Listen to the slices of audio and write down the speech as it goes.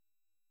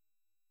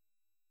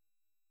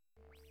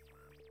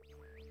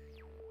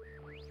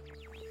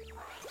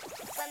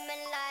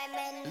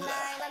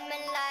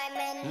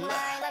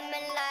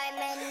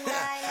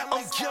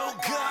I'm Joe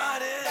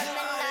Goddard.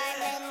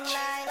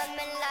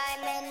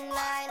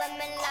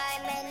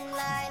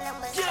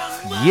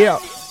 Yeah,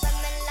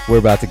 we're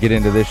about to get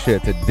into this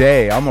shit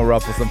today. I'm gonna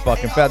ruffle some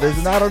fucking feathers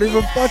and I don't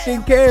even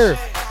fucking care.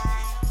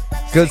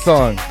 Good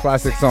song,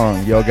 classic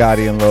song, Yo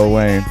Gotti and Lil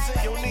Wayne.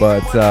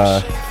 But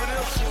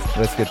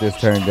let's get this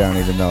turned down,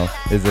 even though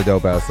it's a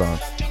dope ass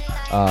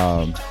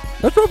song.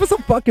 Let's ruffle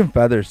some fucking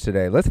feathers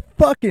today. Let's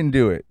fucking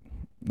do it.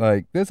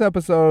 Like, this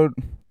episode,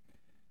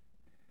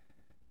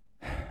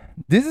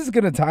 this is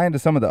gonna tie into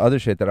some of the other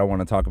shit that I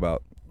want to talk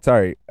about.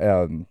 Sorry,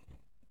 I'm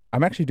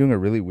actually doing a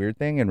really weird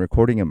thing and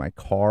recording in my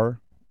car.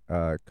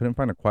 Couldn't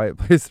find a quiet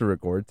place to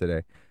record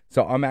today.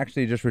 So I'm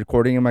actually just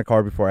recording in my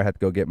car before I had to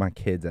go get my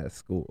kids at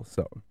school.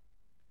 So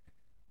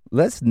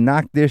let's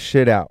knock this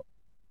shit out.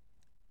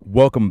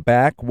 Welcome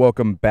back.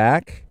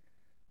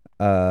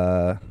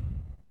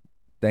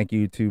 Thank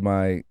you to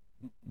my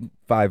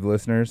 5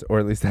 listeners, or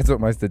at least that's what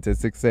my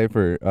statistics say,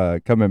 for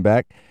coming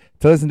back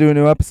to listen to a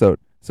new episode.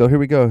 So here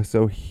we go.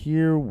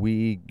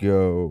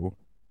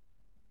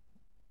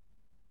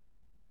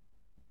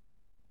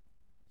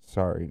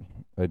 Sorry,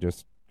 I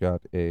just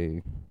got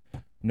a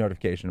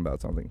notification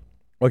about something.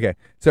 Okay,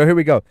 so here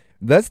we go.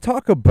 Let's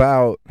talk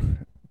about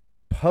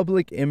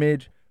public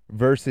image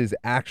versus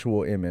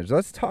actual image.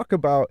 Let's talk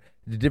about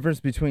the difference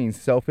between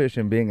selfish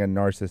and being a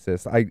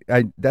narcissist.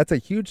 I that's a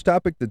huge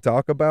topic to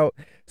talk about,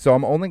 so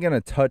I'm only going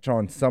to touch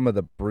on some of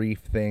the brief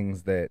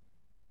things that,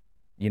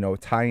 you know,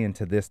 tie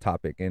into this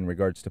topic in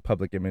regards to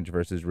public image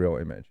versus real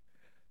image.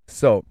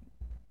 So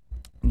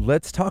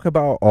let's talk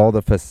about all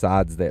the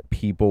facades that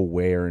people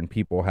wear and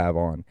people have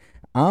on.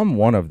 I'm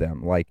one of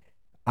them. Like,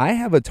 I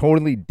have a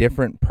totally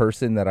different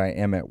person that I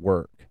am at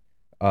work.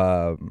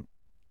 I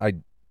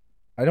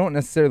don't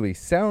necessarily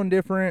sound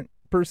different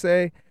per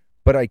se,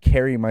 but I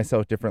carry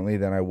myself differently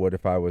than I would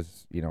if I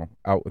was, you know,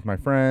 out with my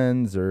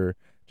friends or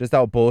just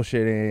out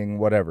bullshitting,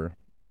 whatever.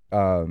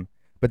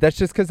 But that's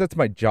just because that's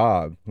my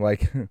job.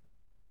 Like,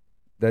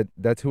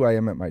 that's who I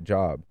am at my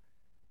job.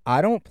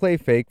 I don't play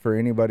fake for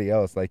anybody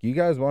else. Like, you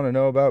guys want to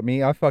know about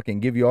me? I fucking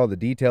give you all the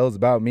details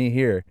about me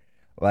here.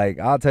 Like,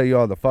 I'll tell you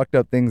all the fucked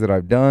up things that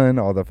I've done,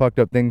 all the fucked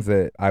up things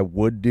that I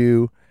would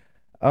do.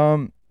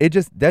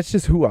 That's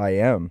just who I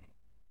am.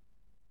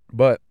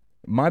 But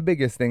my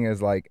biggest thing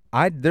is, like,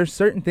 there's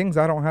certain things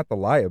I don't have to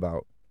lie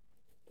about.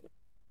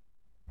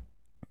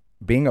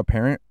 Being a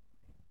parent,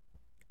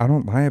 I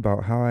don't lie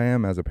about how I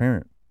am as a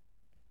parent.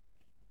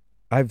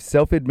 I've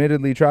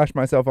self-admittedly trashed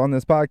myself on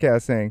this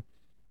podcast saying,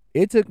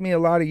 it took me a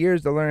lot of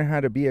years to learn how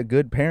to be a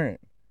good parent.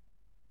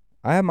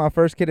 I had my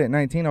first kid at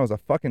 19. I was a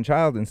fucking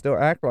child and still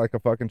act like a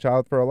fucking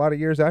child for a lot of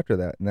years after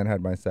that. And then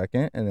had my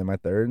second, and then my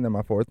third, and then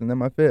my fourth, and then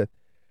my fifth.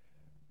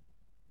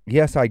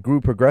 Yes, I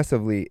grew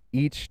progressively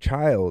each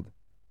child.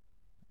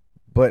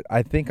 But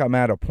I think I'm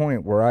at a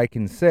point where I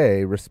can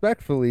say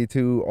respectfully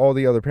to all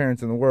the other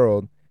parents in the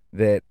world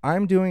that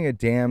I'm doing a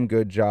damn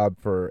good job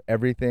for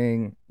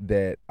everything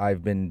that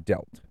I've been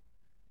dealt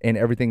and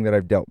everything that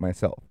I've dealt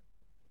myself.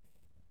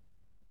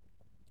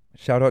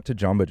 Shout out to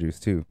Jamba Juice,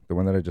 too. The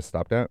one that I just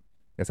stopped at.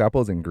 This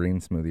apples and green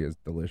smoothie is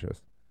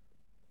delicious.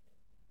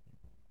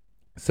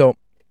 So,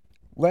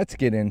 let's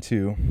get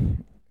into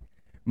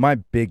my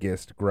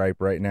biggest gripe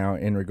right now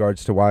in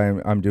regards to why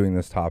I'm doing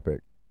this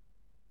topic.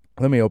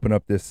 Let me open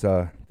up this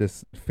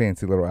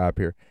fancy little app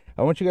here.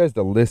 I want you guys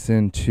to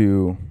listen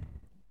to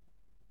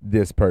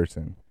this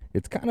person.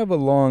 It's kind of a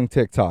long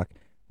TikTok,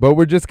 but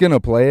we're just going to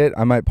play it.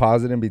 I might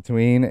pause it in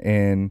between,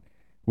 and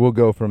we'll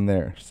go from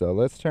there. So,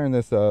 let's turn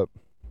this up.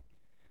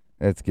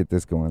 Let's get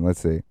this going.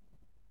 Let's see.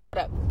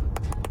 What up?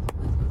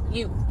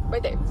 You,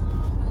 right there.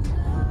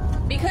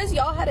 Because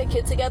y'all had a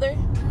kid together,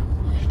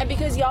 and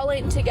because y'all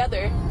ain't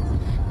together,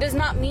 does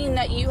not mean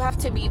that you have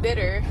to be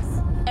bitter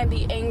and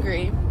be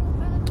angry.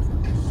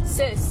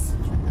 Sis,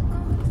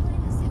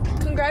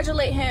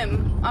 congratulate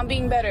him on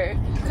being better.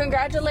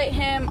 Congratulate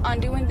him on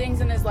doing things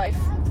in his life.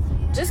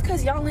 Just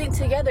because y'all ain't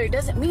together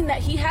doesn't mean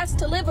that he has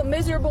to live a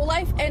miserable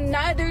life, and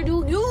neither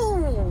do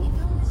you.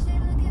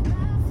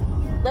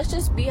 Let's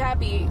just be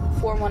happy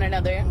for one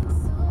another.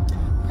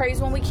 Praise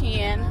when we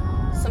can.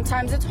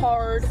 Sometimes it's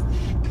hard,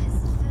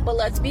 but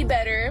let's be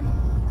better.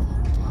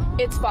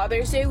 It's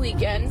Father's Day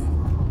weekend.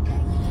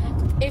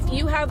 If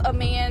you have a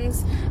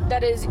man's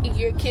that is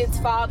your kid's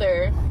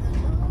father,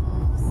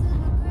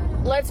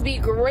 let's be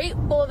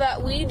grateful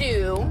that we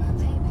do.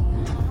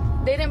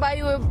 They didn't buy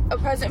you a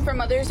present for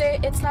Mother's Day.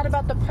 It's not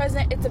about the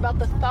present, it's about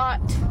the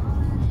thought.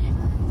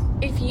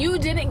 If you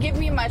didn't give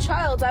me my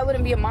child, I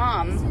wouldn't be a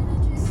mom.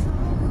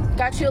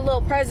 Got you a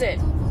little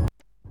present.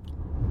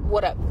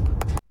 What up?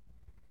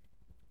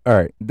 All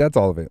right, that's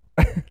all of it.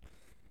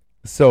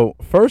 So,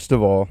 first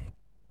of all,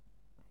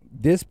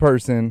 this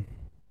person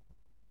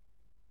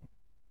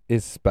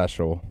is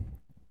special.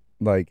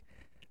 Like,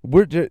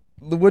 we'll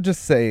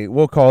just say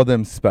we'll call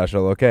them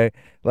special, okay?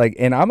 Like,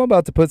 and I'm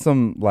about to put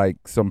some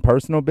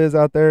personal biz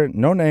out there.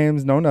 No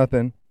names, no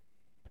nothing.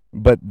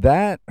 But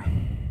that,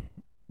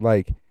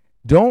 like,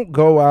 don't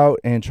go out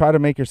and try to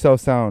make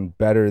yourself sound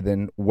better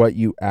than what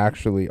you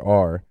actually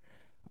are.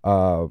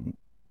 Um,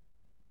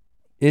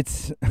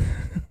 it's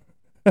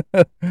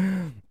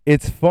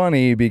it's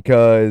funny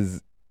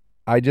because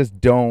I just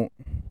don't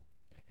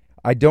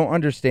I don't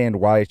understand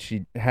why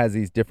she has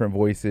these different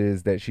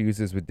voices that she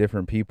uses with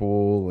different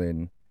people.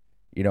 And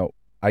you know,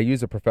 I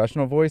use a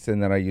professional voice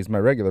and then I use my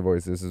regular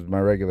voice. This is my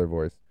regular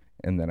voice,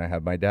 and then I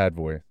have my dad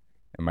voice,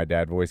 and my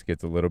dad voice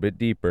gets a little bit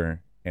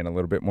deeper and a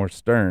little bit more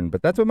stern,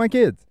 but that's with my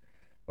kids.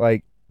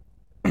 Like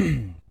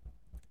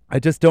I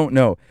just don't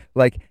know.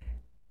 Like,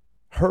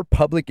 her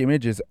public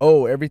image is,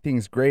 oh,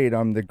 everything's great,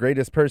 I'm the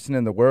greatest person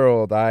in the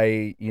world,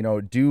 I,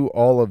 do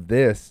all of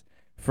this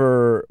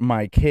for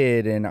my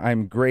kid, and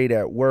I'm great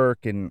at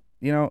work. And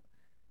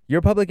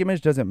your public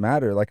image doesn't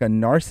matter. Like, a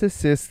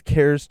narcissist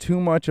cares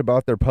too much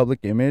about their public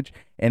image,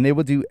 and they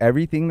will do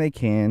everything they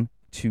can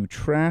to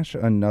trash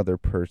another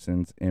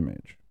person's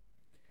image.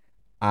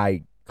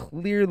 I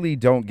clearly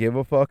don't give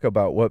a fuck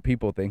about what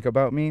people think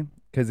about me,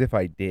 because if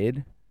I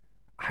did,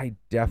 I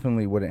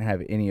definitely wouldn't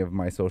have any of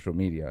my social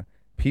media.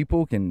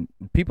 People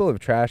have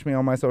trashed me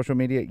on my social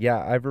media.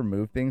 Yeah, I've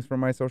removed things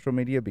from my social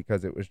media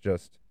because it was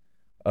just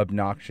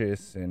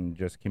obnoxious and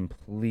just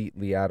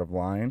completely out of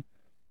line.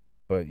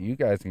 But you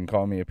guys can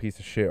call me a piece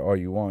of shit all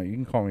you want. You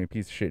can call me a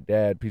piece of shit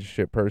dad, piece of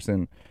shit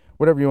person,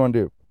 whatever you want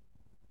to do.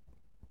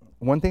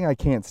 One thing I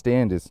can't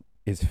stand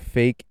is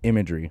fake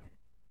imagery.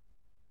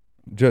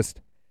 Just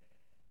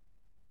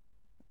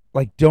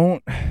like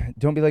don't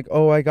be like,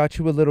 "Oh, I got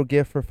you a little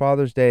gift for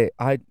Father's Day."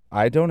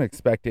 I don't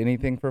expect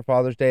anything for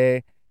Father's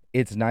Day.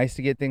 It's nice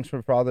to get things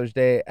for Father's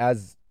Day.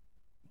 As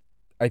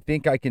I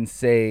think I can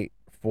say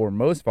for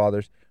most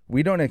fathers,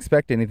 we don't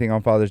expect anything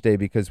on Father's Day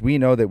because we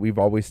know that we've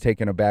always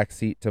taken a back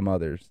seat to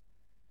mothers.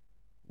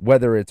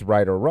 Whether it's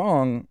right or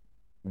wrong,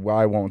 well,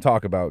 I won't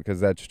talk about, because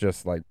that's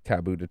just like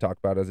taboo to talk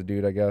about as a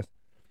dude, I guess.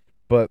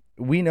 But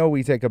we know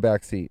we take a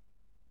back seat.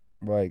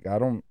 Like,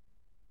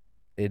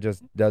 it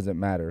just doesn't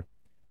matter.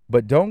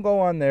 But don't go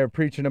on there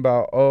preaching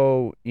about,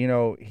 oh,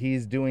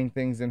 he's doing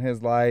things in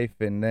his life,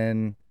 and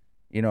then,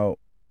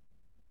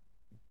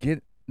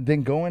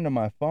 go into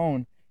my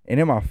phone, and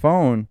in my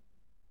phone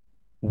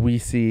we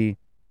see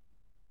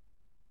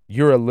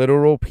you're a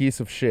literal piece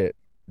of shit.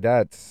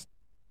 That's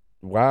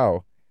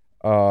wow.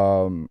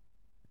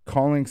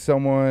 Calling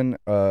someone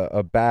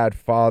a bad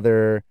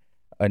father,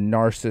 a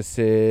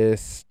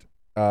narcissist,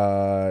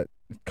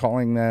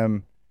 calling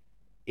them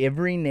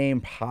every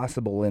name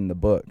possible in the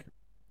book.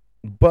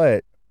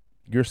 But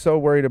you're so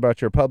worried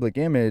about your public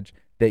image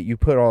that you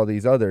put all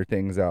these other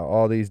things out,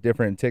 all these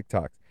different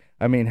TikToks.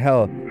 I mean,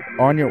 hell,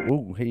 on your...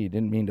 Ooh, hey,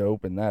 didn't mean to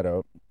open that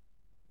up.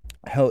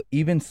 Hell,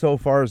 even so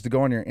far as to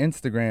go on your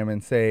Instagram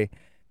and say,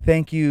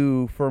 thank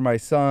you for my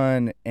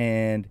son,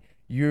 and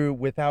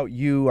without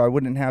you, I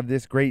wouldn't have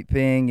this great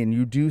thing, and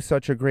you do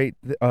such a great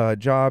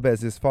job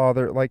as his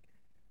father. Like,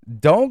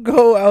 don't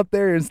go out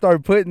there and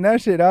start putting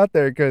that shit out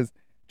there, because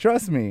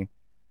trust me,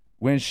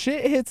 when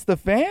shit hits the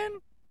fan,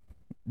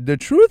 the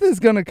truth is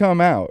going to come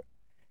out.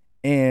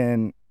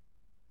 And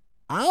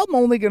I'm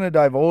only going to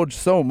divulge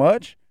so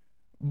much,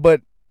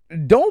 but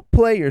don't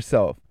play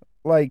yourself.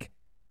 Like,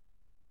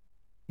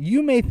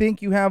 you may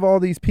think you have all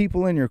these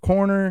people in your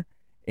corner,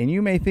 and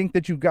you may think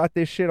that you got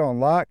this shit on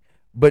lock,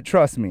 but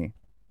trust me,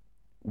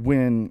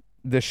 when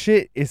the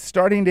shit is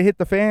starting to hit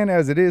the fan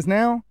as it is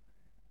now,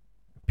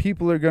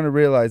 people are going to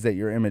realize that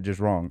your image is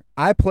wrong.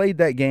 I played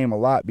that game a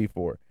lot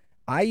before.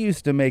 I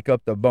used to make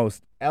up the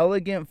most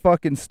elegant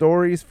fucking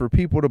stories for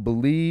people to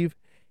believe,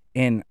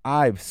 and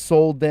I've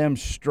sold them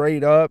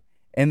straight up,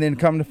 and then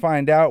come to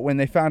find out, when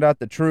they found out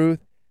the truth,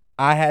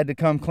 I had to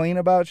come clean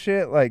about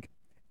shit. Like,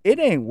 it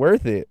ain't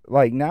worth it.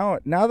 Like, now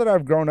that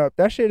I've grown up,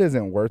 that shit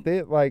isn't worth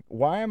it. Like,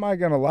 why am I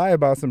going to lie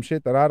about some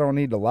shit that I don't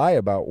need to lie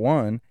about,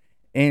 one?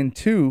 And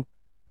two,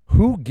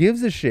 who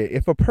gives a shit?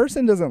 If a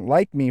person doesn't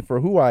like me for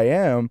who I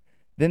am,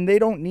 then they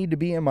don't need to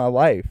be in my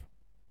life.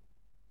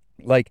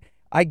 Like,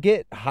 I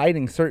get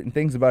hiding certain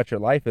things about your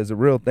life as a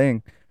real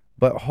thing,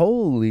 but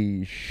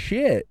holy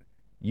shit,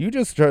 you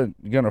just going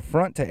to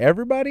front to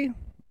everybody?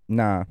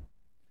 Nah.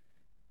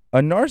 A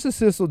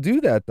narcissist will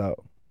do that,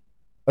 though.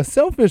 A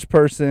selfish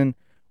person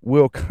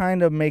will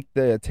kind of make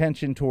the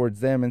attention towards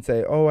them and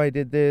say, oh, I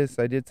did this,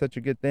 I did such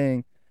a good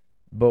thing.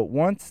 But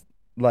once,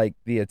 like,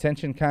 the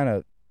attention kind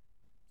of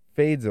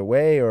fades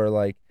away, or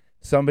like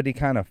somebody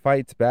kind of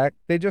fights back,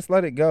 they just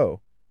let it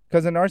go.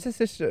 Because a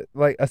narcissist,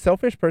 like a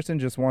selfish person,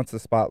 just wants the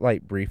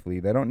spotlight briefly.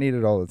 They don't need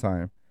it all the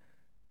time.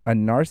 A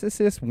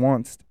narcissist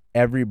wants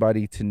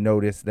everybody to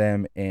notice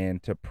them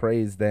and to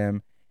praise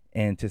them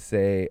and to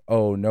say,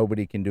 oh,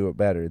 nobody can do it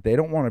better. They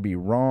don't want to be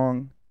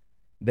wrong.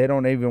 They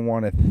don't even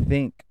want to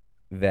think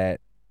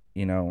that,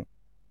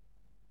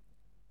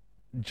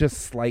 just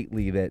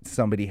slightly, that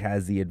somebody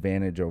has the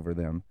advantage over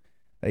them.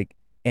 Like,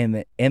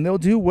 and they'll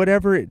do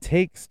whatever it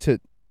takes to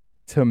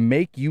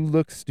make you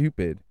look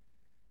stupid.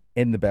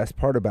 And the best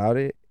part about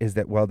it is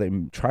that while they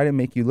try to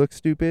make you look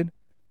stupid,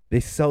 they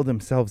sell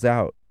themselves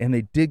out and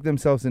they dig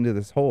themselves into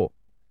this hole.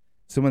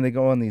 So when they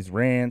go on these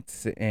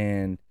rants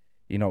and,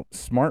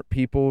 smart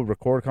people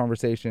record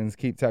conversations,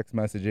 keep text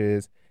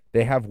messages.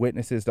 They have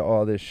witnesses to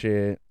all this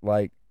shit.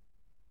 Like,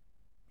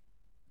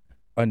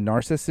 a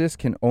narcissist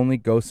can only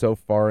go so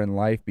far in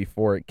life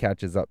before it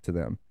catches up to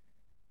them.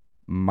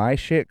 My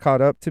shit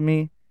caught up to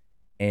me,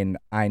 and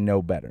I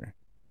know better.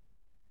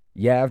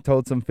 Yeah, I've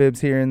told some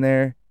fibs here and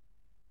there,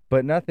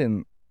 but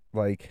nothing,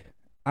 like,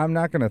 I'm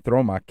not going to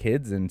throw my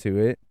kids into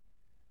it.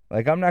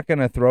 Like, I'm not going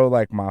to throw,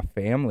 like, my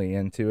family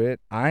into it.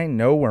 I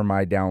know where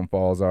my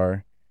downfalls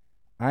are.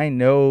 I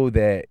know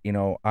that,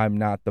 I'm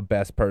not the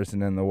best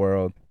person in the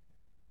world.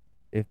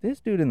 If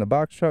this dude in the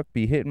box truck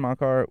be hitting my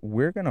car,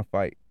 we're going to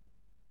fight.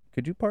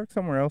 Could you park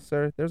somewhere else,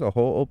 sir? There's a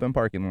whole open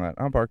parking lot.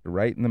 I'm parked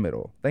right in the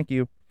middle. Thank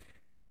you.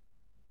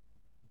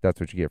 That's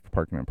what you get for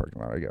parking in a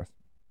parking lot, I guess.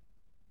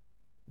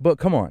 But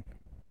come on.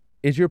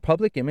 Is your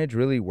public image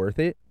really worth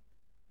it?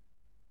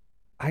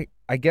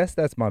 I guess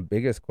that's my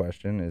biggest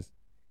question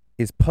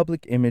is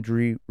public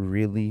imagery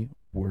really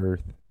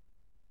worth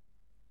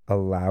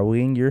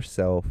allowing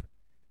yourself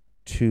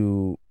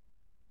to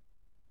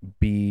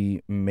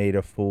be made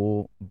a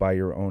fool by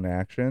your own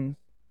actions?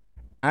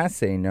 I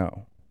say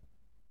no.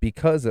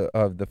 Because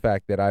of the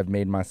fact that I've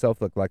made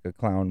myself look like a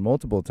clown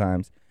multiple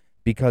times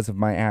because of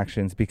my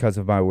actions, because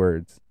of my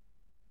words.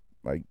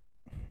 Like,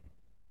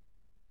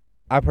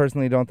 I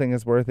personally don't think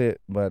it's worth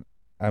it, but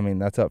I mean,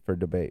 that's up for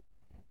debate.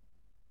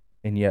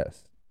 And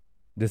yes,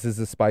 this is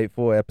a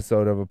spiteful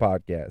episode of a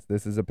podcast.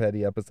 This is a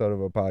petty episode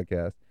of a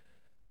podcast.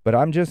 But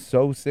I'm just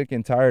so sick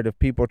and tired of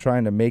people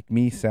trying to make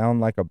me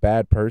sound like a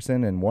bad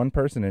person, and one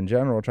person in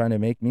general trying to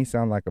make me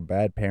sound like a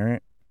bad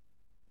parent.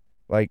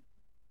 Like,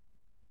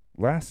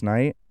 last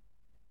night,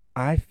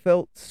 I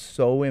felt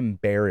so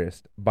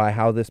embarrassed by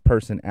how this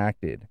person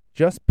acted,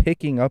 just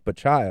picking up a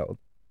child.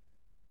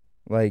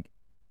 Like,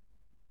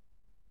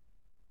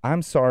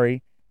 I'm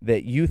sorry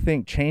that you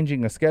think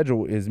changing a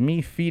schedule is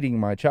me feeding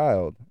my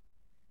child.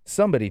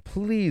 Somebody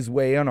please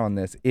weigh in on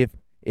this.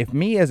 If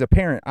me as a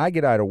parent, I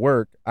get out of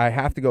work, I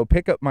have to go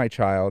pick up my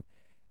child,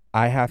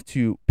 I have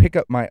to pick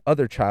up my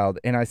other child,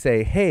 and I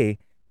say, hey,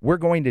 we're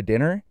going to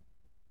dinner,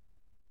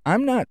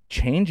 I'm not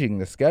changing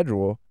the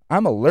schedule.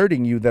 I'm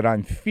alerting you that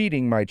I'm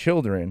feeding my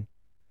children.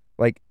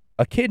 Like,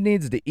 a kid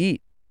needs to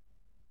eat.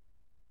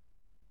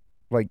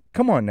 Like,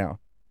 come on now.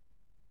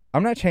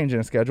 I'm not changing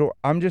a schedule.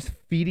 I'm just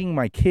feeding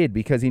my kid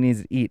because he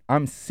needs to eat.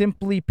 I'm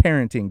simply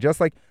parenting. Just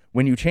like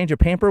when you change a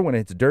pamper when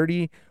it's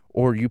dirty,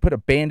 or you put a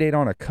Band-Aid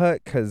on a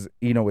cut because,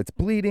 it's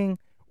bleeding,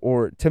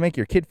 or to make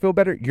your kid feel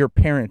better, you're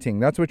parenting.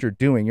 That's what you're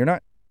doing. You're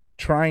not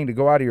trying to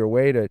go out of your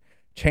way to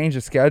change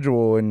the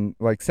schedule and,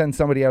 like, send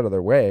somebody out of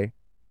their way.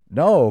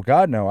 No,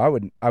 God, no.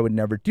 I would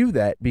never do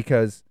that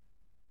because,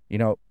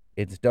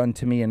 it's done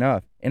to me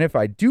enough. And if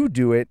I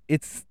do it,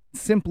 it's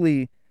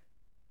simply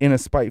in a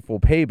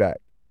spiteful payback.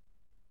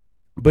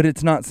 But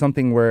it's not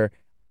something where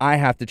I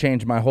have to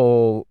change my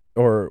whole,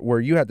 or where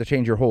you have to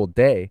change your whole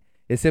day.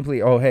 It's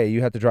simply, oh, hey,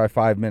 you have to drive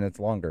 5 minutes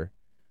longer.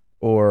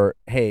 Or,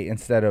 hey,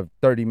 instead of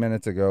 30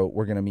 minutes ago,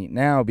 we're going to meet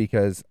now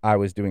because I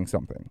was doing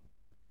something.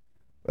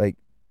 Like,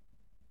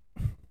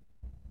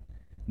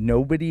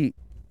 nobody,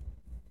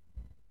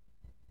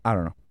 I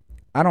don't know.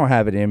 I don't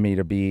have it in me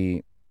to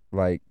be,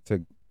 like,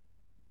 to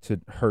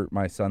hurt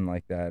my son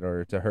like that,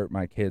 or to hurt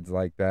my kids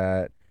like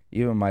that.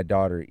 Even my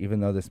daughter,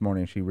 even though this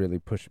morning she really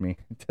pushed me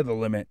to the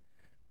limit.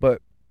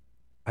 But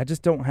I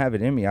just don't have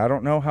it in me. I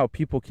don't know how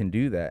people can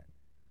do that.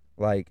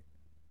 Like,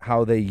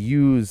 how they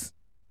use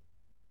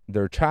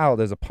their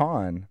child as a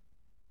pawn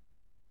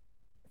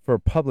for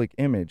public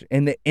image.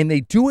 And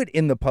they do it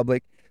in the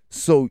public,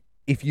 so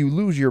if you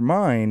lose your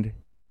mind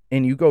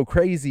and you go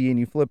crazy and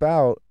you flip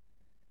out,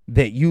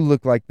 that you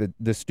look like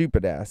the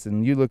stupid ass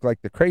and you look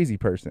like the crazy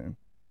person.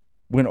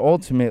 When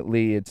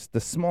ultimately it's the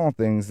small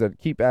things that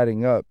keep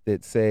adding up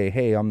that say,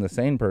 hey, I'm the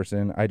sane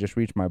person. I just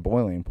reached my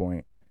boiling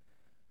point.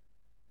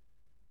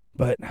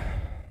 But,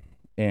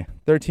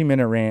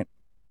 13-minute rant.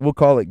 We'll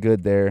call it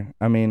good there.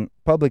 I mean,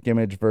 public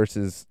image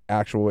versus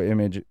actual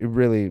image, it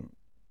really,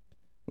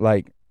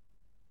 like,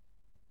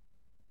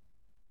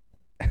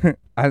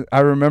 I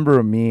remember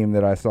a meme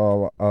that I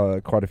saw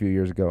quite a few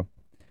years ago.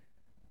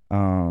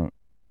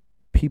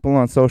 People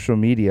on social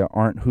media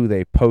aren't who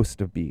they post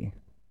to be.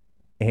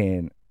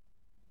 And,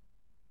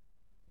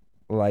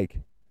 like,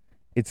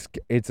 it's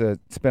a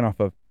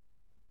spinoff of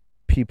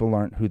people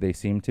aren't who they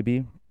seem to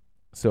be.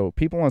 So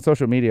people on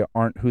social media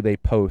aren't who they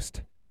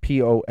post,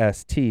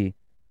 P-O-S-T,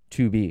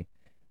 to be.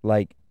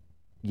 Like,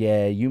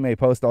 yeah, you may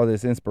post all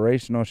this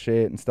inspirational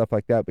shit and stuff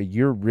like that, but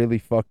you're really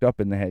fucked up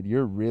in the head.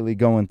 You're really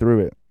going through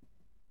it.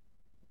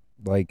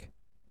 Like,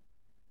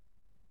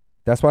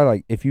 that's why,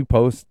 like, if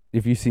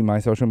you see my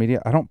social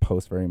media, I don't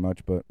post very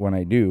much, but when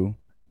I do,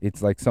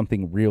 it's like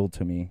something real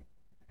to me.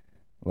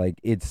 Like,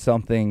 it's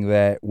something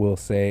that will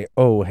say,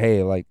 oh,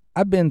 hey, like,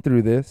 I've been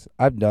through this.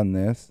 I've done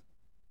this.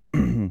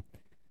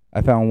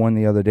 I found one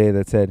the other day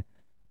that said,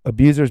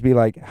 abusers be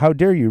like, how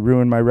dare you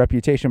ruin my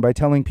reputation by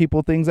telling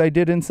people things I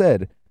did and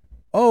said?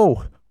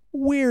 Oh,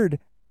 weird.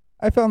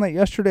 I found that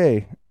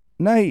yesterday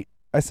night.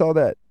 I saw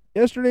that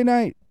yesterday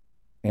night.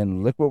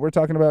 And look what we're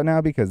talking about now,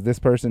 because this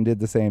person did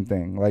the same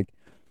thing. Like,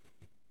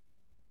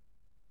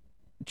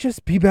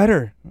 just be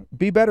better.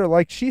 Be better.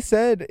 Like she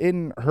said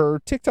in her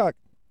TikTok,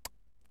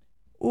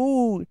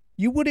 ooh,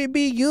 you wouldn't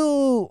be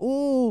you.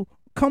 Ooh,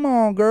 come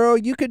on, girl.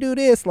 You could do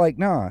this. Like,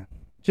 nah.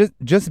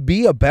 Just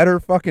be a better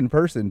fucking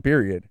person,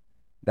 period.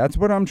 That's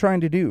what I'm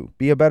trying to do.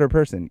 Be a better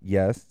person.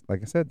 Yes,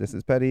 like I said, this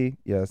is petty.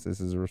 Yes, this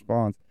is a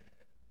response.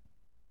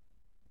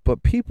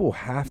 But people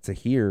have to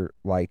hear,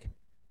 like,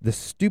 the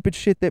stupid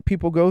shit that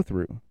people go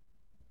through.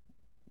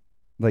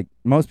 Like,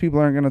 most people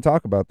aren't going to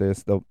talk about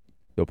this. They'll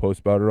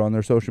post about it on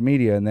their social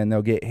media, and then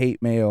they'll get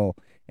hate mail,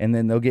 and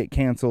then they'll get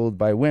canceled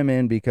by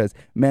women because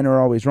men are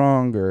always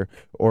wrong,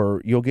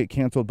 or you'll get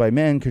canceled by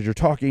men because you're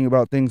talking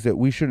about things that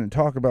we shouldn't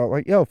talk about.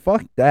 Like, yo,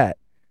 fuck that.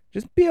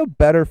 Just be a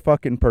better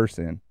fucking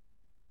person.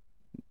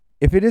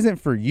 If it isn't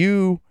for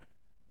you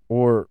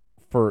or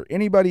for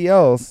anybody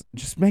else,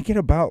 just make it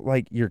about,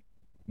 like,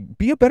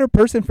 be a better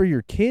person for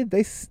your kid.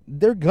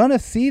 They're gonna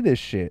see this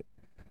shit.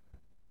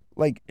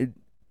 Like,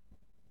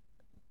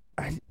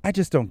 I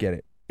just don't get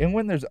it. And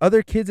when there's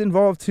other kids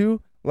involved too,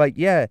 like,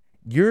 yeah,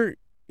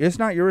 it's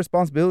not your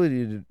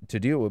responsibility to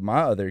deal with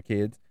my other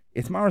kids.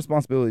 It's my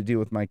responsibility to deal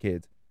with my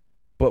kids.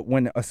 But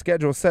when a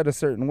schedule's set a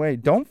certain way,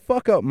 don't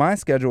fuck up my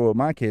schedule with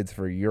my kids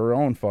for your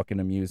own fucking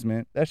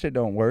amusement. That shit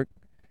don't work.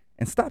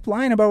 And stop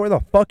lying about where the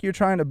fuck you're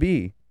trying to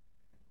be.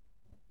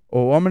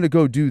 Oh, I'm going to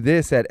go do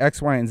this at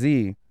X, Y, and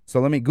Z. So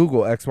let me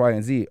Google X, Y,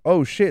 and Z.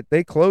 Oh, shit,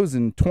 they close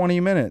in 20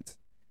 minutes.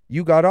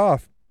 You got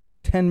off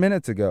 10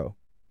 minutes ago.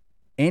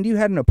 And you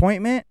had an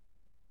appointment?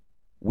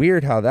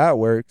 Weird how that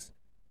works.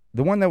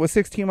 The one that was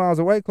 16 miles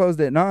away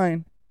closed at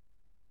 9.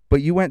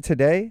 But you went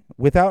today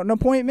without an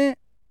appointment?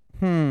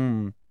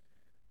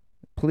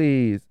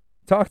 Please,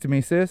 talk to me,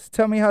 sis.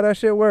 Tell me how that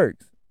shit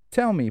works.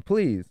 Tell me,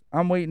 please.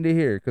 I'm waiting to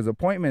hear, because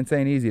appointments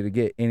ain't easy to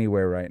get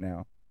anywhere right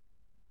now.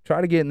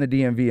 Try to get in the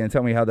DMV and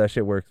tell me how that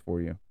shit works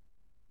for you.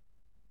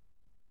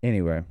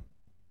 Anyway,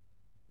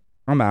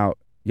 I'm out.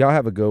 Y'all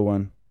have a good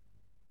one.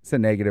 It's a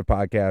negative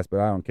podcast, but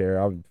I don't care.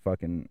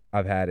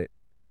 I've had it.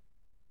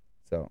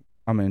 So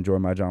I'm going to enjoy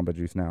my Jamba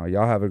Juice now.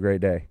 Y'all have a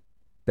great day.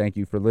 Thank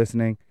you for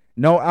listening.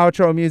 No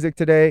outro music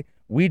today.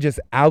 We just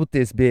out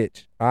this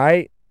bitch. All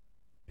right?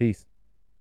 Peace.